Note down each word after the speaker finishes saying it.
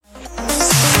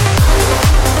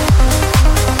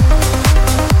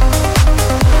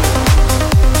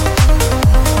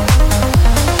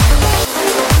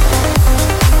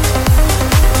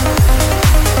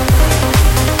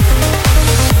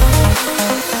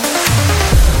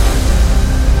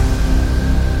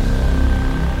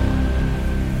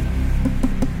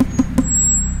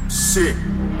Sí,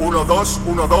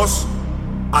 1212.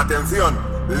 Atención,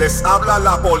 les habla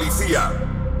la policía.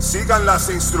 Sigan las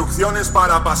instrucciones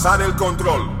para pasar el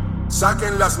control.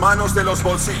 Saquen las manos de los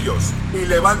bolsillos y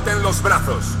levanten los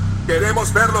brazos.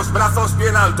 Queremos ver los brazos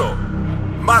bien alto.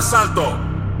 Más alto.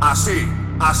 Así,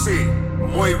 así.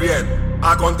 Muy bien.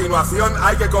 A continuación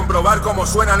hay que comprobar cómo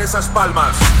suenan esas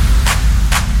palmas.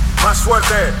 Más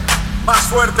fuerte. Más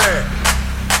fuerte.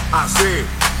 Así.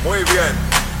 Muy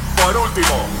bien. Por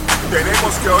último,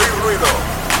 tenemos que oír ruido.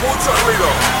 Mucho ruido.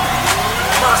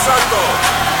 Más alto.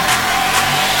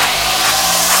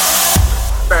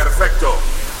 Perfecto.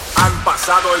 Han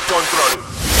pasado el control.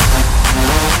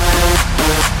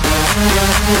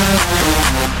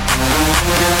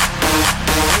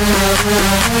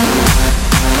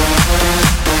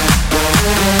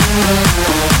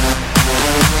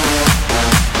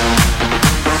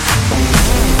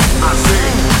 Así,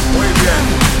 muy bien.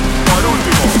 Por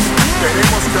último,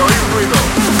 tenemos que oír ruido.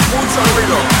 Mucho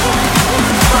ruido.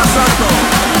 Más alto.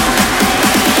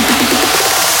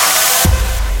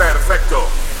 Perfecto.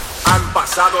 Han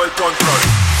pasado el control.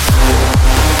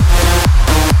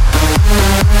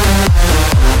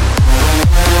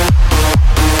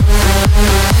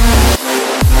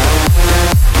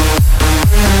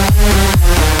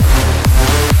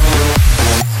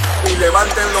 Y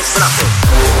levanten los brazos.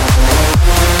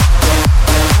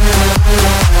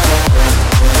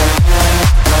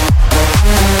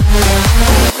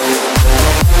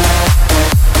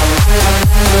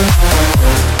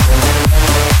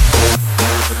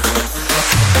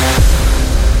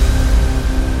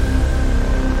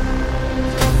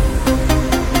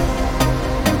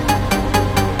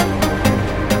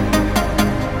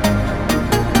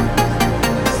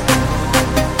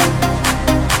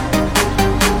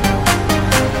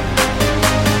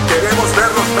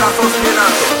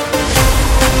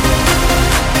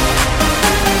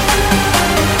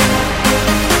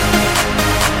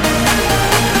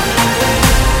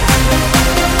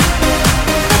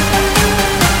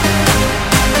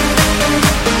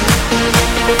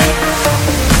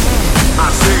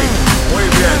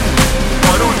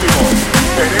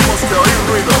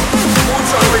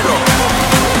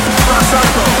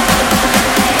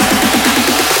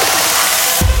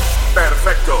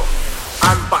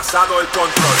 El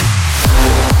control.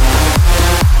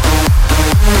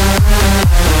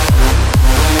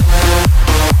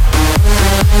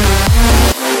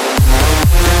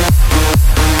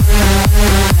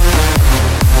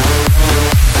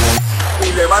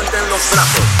 Y levanten los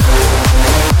brazos.